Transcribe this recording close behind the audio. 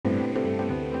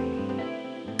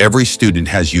Every student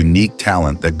has unique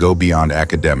talent that go beyond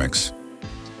academics.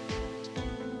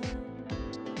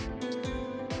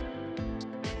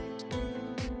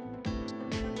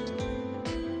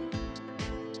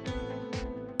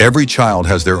 Every child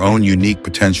has their own unique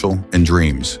potential and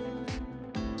dreams.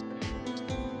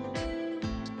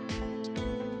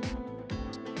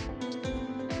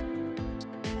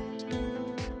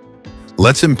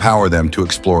 Let's empower them to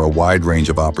explore a wide range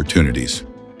of opportunities.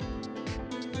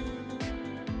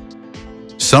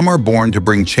 Some are born to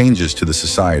bring changes to the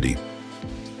society.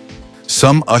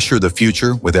 Some usher the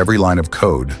future with every line of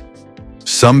code.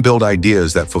 Some build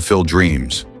ideas that fulfill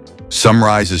dreams. Some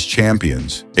rise as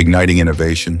champions, igniting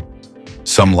innovation.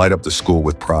 Some light up the school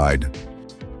with pride.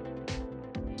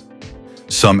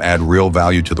 Some add real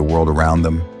value to the world around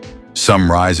them. Some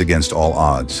rise against all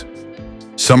odds.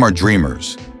 Some are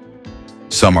dreamers.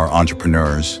 Some are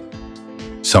entrepreneurs.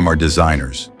 Some are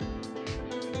designers.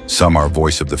 Some are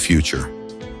voice of the future.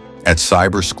 At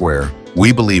Cyber Square,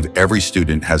 we believe every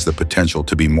student has the potential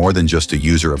to be more than just a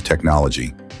user of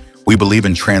technology. We believe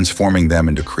in transforming them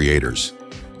into creators.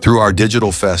 Through our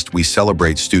Digital Fest, we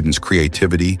celebrate students'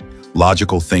 creativity,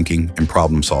 logical thinking, and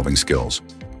problem-solving skills.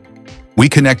 We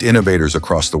connect innovators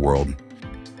across the world.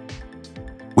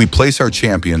 We place our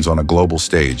champions on a global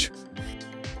stage.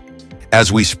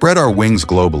 As we spread our wings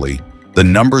globally, the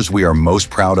numbers we are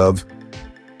most proud of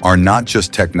are not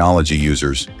just technology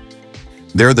users.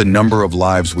 They're the number of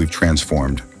lives we've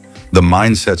transformed, the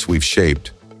mindsets we've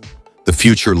shaped, the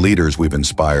future leaders we've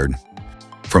inspired,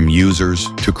 from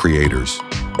users to creators.